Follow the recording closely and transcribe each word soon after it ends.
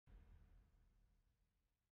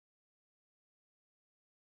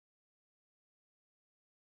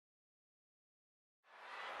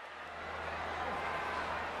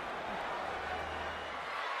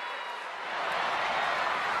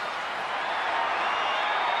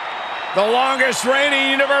The longest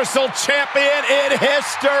reigning Universal Champion in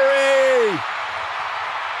history.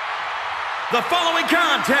 The following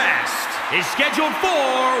contest is scheduled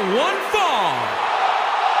for one fall.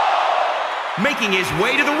 Making his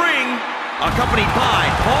way to the ring, accompanied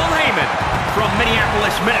by Paul Heyman from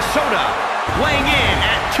Minneapolis, Minnesota, weighing in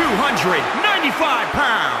at 295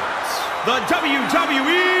 pounds, the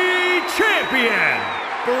WWE Champion,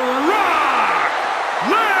 Brock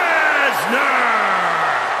Lesnar!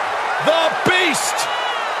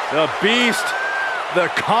 The Beast, the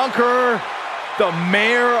Conqueror, the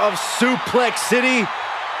Mayor of Suplex City.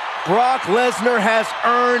 Brock Lesnar has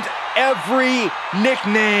earned every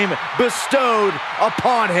nickname bestowed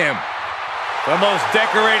upon him. The most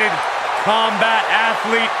decorated combat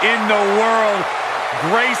athlete in the world,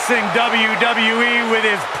 gracing WWE with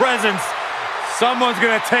his presence. Someone's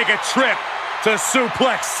gonna take a trip to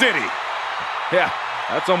Suplex City. Yeah,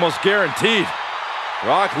 that's almost guaranteed.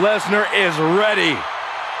 Brock Lesnar is ready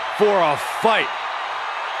for a fight.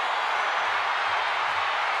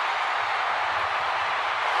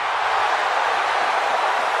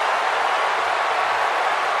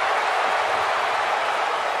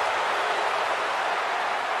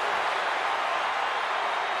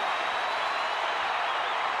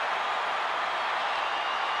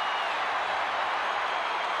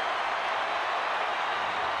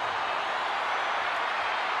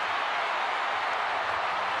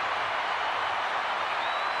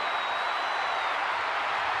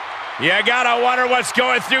 You gotta wonder what's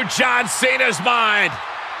going through John Cena's mind.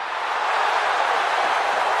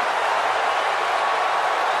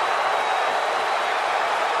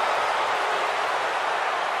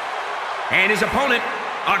 And his opponent,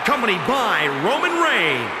 accompanied by Roman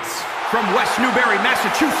Reigns from West Newbury,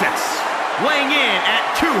 Massachusetts, weighing in at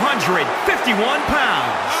 251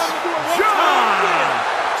 pounds, John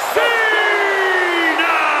Cena!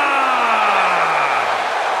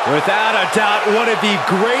 Without a doubt, one of the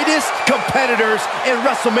greatest competitors in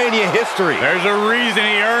WrestleMania history. There's a reason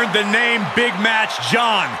he earned the name Big Match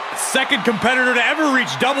John. Second competitor to ever reach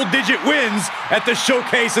double-digit wins at the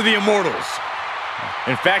Showcase of the Immortals.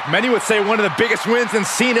 In fact, many would say one of the biggest wins in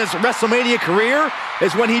Cena's WrestleMania career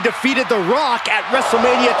is when he defeated The Rock at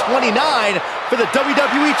WrestleMania 29 for the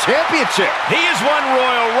WWE Championship. He has won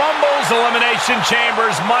Royal Rumbles, Elimination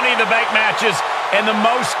Chambers, Money in the Bank matches, and the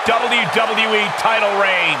most WWE title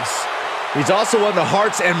reigns. He's also won the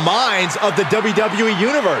hearts and minds of the WWE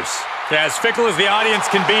Universe. As fickle as the audience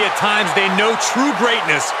can be at times, they know true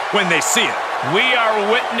greatness when they see it. We are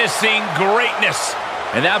witnessing greatness.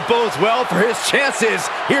 And that bodes well for his chances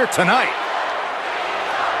here tonight.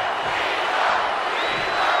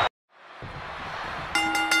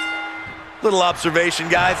 Little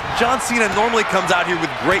observation, guys. John Cena normally comes out here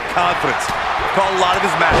with great confidence. I've called a lot of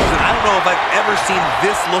his matches, and I don't know if I've ever seen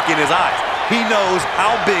this look in his eyes. He knows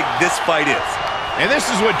how big this fight is. And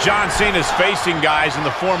this is what John Cena's facing, guys, in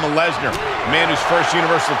the form of Lesnar, a man whose first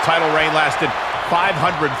Universal title reign lasted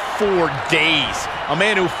 504 days. A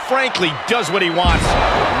man who, frankly, does what he wants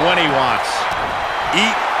when he wants.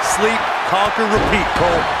 Eat, sleep, conquer, repeat,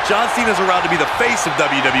 Cole. John Cena's around to be the face of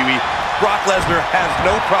WWE. Brock Lesnar has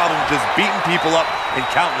no problem just beating people up and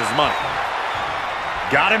counting his money.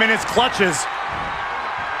 Got him in his clutches.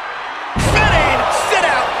 Spinning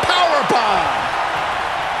sit-out powerbomb.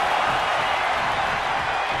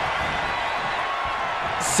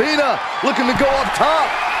 Cena looking to go up top.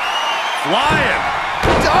 Flying.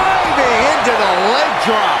 Diving into the leg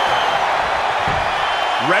drop.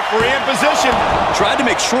 Referee in position. Tried to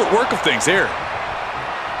make short work of things here.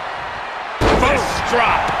 Fist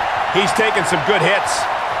drop. He's taking some good hits.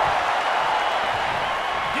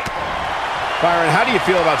 Byron, how do you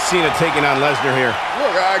feel about Cena taking on Lesnar here?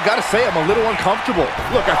 Look, I gotta say, I'm a little uncomfortable.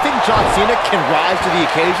 Look, I think John Cena can rise to the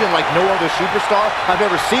occasion like no other superstar I've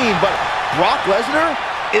ever seen, but Brock Lesnar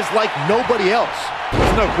is like nobody else.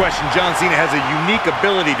 There's no question John Cena has a unique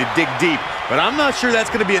ability to dig deep, but I'm not sure that's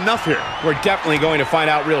going to be enough here. We're definitely going to find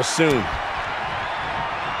out real soon.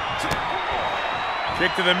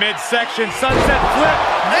 Kick to the midsection, sunset flip.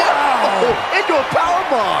 Wow! Into a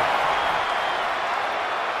powerbomb.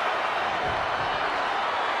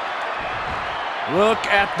 Look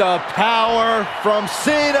at the power from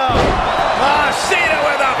Cena. Cena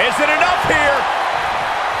with a... Is it enough here?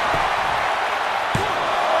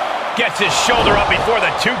 Gets his shoulder up before the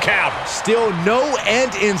 2 count. Still no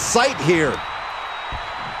end in sight here.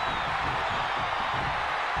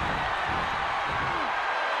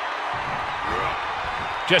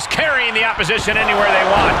 Just carrying the opposition anywhere they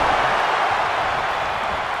want.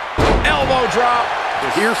 Elbow drop.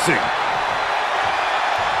 Piercing.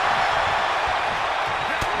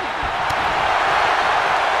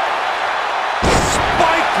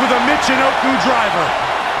 the Michinoku driver.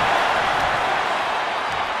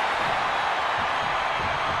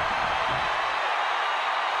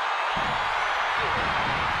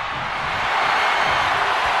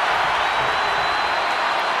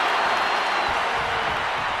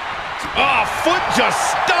 Oh, foot just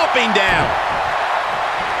stomping down.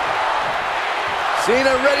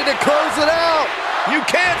 Cena ready to close it out. You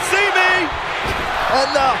can't see me.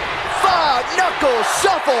 And the five-knuckle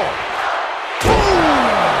shuffle.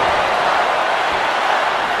 Boom!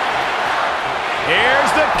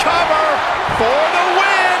 Here's the cover for the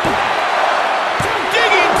win.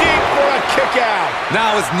 Digging deep for a kick out.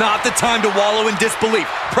 Now is not the time to wallow in disbelief.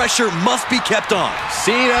 Pressure must be kept on.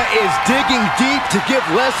 Cena is digging deep to give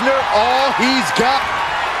Lesnar all he's got.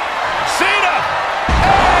 Cena!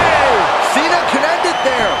 Hey! Cena can end it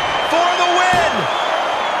there. For the win!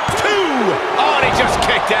 2! Oh, and he just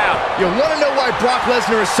kicked out. You want to know why Brock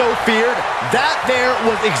Lesnar is so feared? That there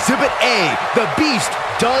was Exhibit A. The Beast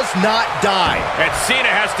does not die. And Cena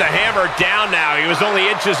has to hammer down now. He was only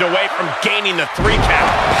inches away from gaining the 3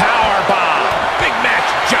 count. Powerbomb. Big match,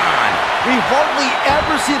 John. We hardly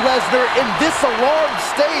ever see Lesnar in this alarmed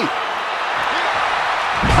state.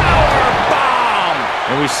 Powerbomb.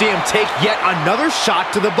 And we see him take yet another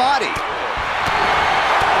shot to the body.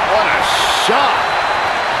 What a shot.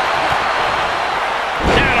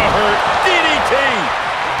 That'll hurt. DDT.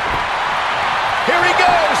 Here he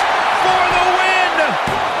goes for the win.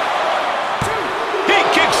 He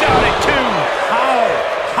kicks out at 2.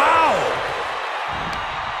 How?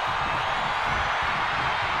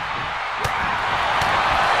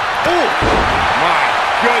 Oh, my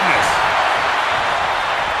goodness.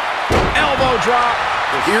 Elbow drop.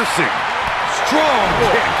 Piercing. Strong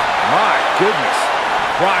kick. My goodness.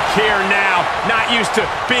 Brock here now, not used to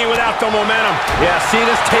being without the momentum. Yeah,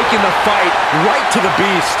 Cena's taking the fight right to the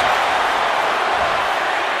Beast.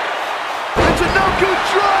 It's a no-good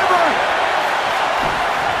driver.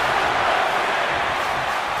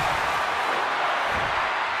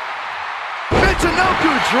 It's a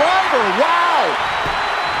no-good driver. Wow.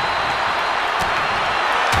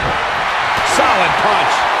 Solid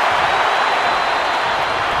punch.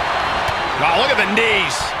 Oh, look at the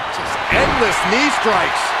knees. Just endless knee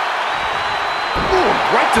strikes. Ooh,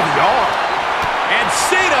 right to the arm. And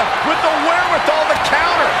Cena with the wherewithal to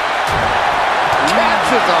counter.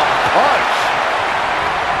 Catches a punch.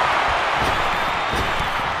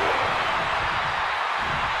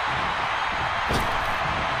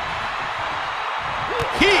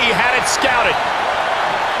 He had it scouted.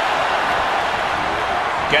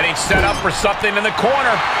 Getting set up for something in the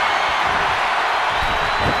corner.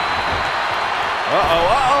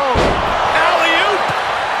 Uh-oh. Alley-oop.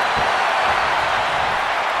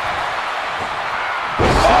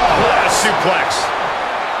 Oh, what a suplex.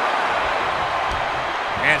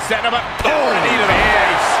 And setting him up. Oh, knee to the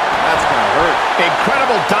face. That's going to hurt.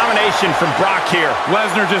 Incredible domination from Brock here.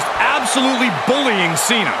 Lesnar just absolutely bullying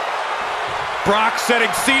Cena. Brock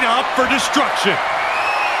setting Cena up for destruction.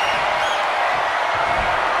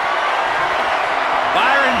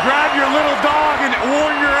 Byron, grab your little dog and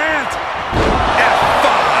warn your aunt. F5.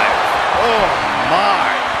 Oh,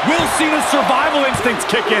 my. Will Cena's survival instincts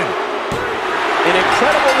kick in? An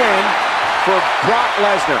incredible win for Brock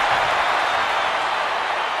Lesnar.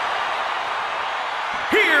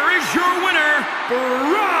 Here is your winner,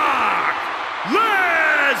 Brock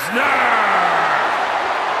Lesnar!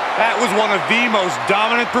 That was one of the most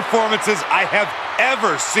dominant performances I have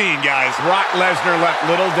ever seen, guys. Brock Lesnar left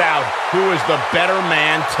little doubt who is the better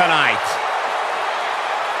man tonight.